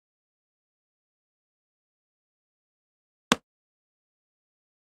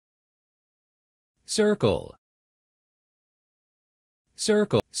circle,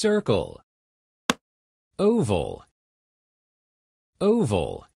 circle, circle, oval,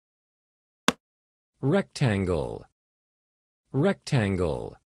 oval, rectangle,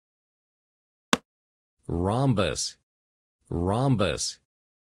 rectangle, rhombus, rhombus,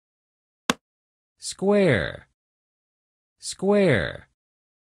 square, square,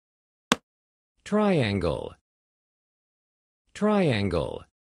 triangle, triangle,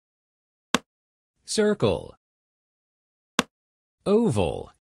 circle,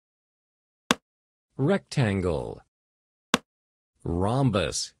 oval, rectangle,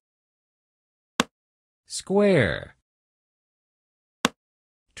 rhombus, square,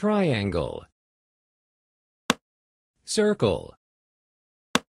 triangle, circle.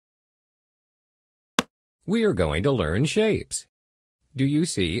 We are going to learn shapes. Do you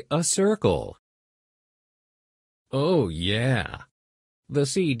see a circle? Oh, yeah. The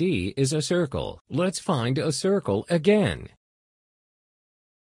CD is a circle. Let's find a circle again.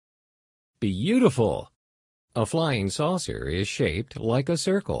 Beautiful! A flying saucer is shaped like a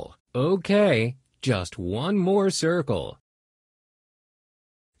circle. Okay, just one more circle.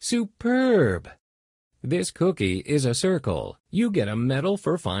 Superb! This cookie is a circle. You get a medal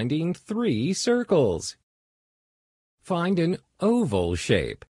for finding 3 circles. Find an oval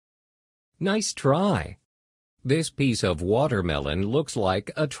shape. Nice try. This piece of watermelon looks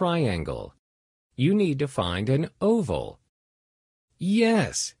like a triangle. You need to find an oval.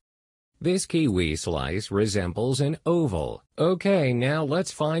 Yes! This kiwi slice resembles an oval. Okay, now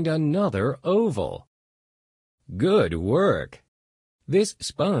let's find another oval. Good work! This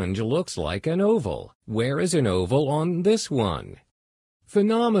sponge looks like an oval. Where is an oval on this one?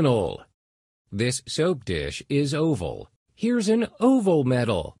 Phenomenal! This soap dish is oval. Here's an oval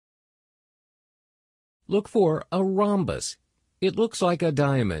medal. Look for a rhombus. It looks like a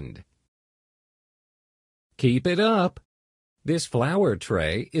diamond. Keep it up. This flower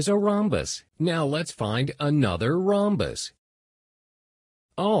tray is a rhombus. Now let's find another rhombus.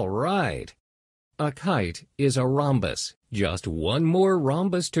 All right. A kite is a rhombus. Just one more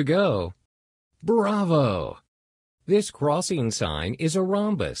rhombus to go. Bravo! This crossing sign is a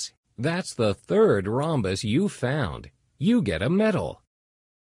rhombus. That's the 3rd rhombus you found. You get a medal.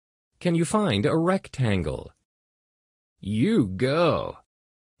 Can you find a rectangle? You go!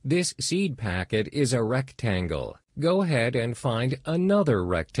 This seed packet is a rectangle. Go ahead and find another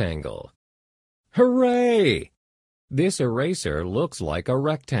rectangle. Hooray! This eraser looks like a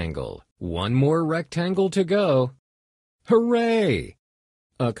rectangle. One more rectangle to go. Hooray!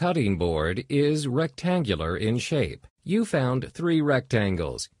 A cutting board is rectangular in shape. You found 3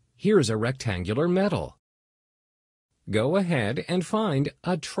 rectangles. Here's a rectangular medal. Go ahead and find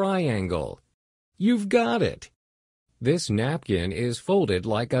a triangle. You've got it! This napkin is folded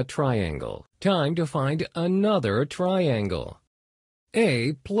like a triangle. Time to find another triangle.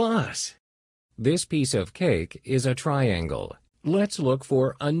 A+. This piece of cake is a triangle. Let's look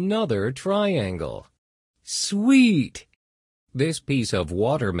for another triangle. Sweet! This piece of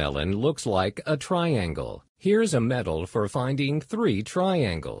watermelon looks like a triangle. Here's a medal for finding 3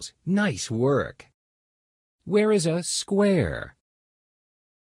 triangles. Nice work! Where is a square?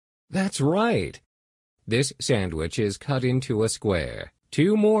 That's right! This sandwich is cut into a square.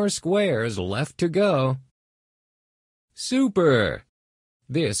 2 more squares left to go. Super!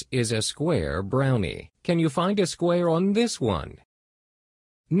 This is a square brownie. Can you find a square on this one?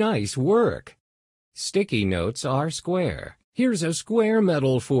 Nice work! Sticky notes are square. Here's a square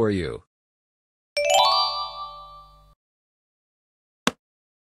medal for you.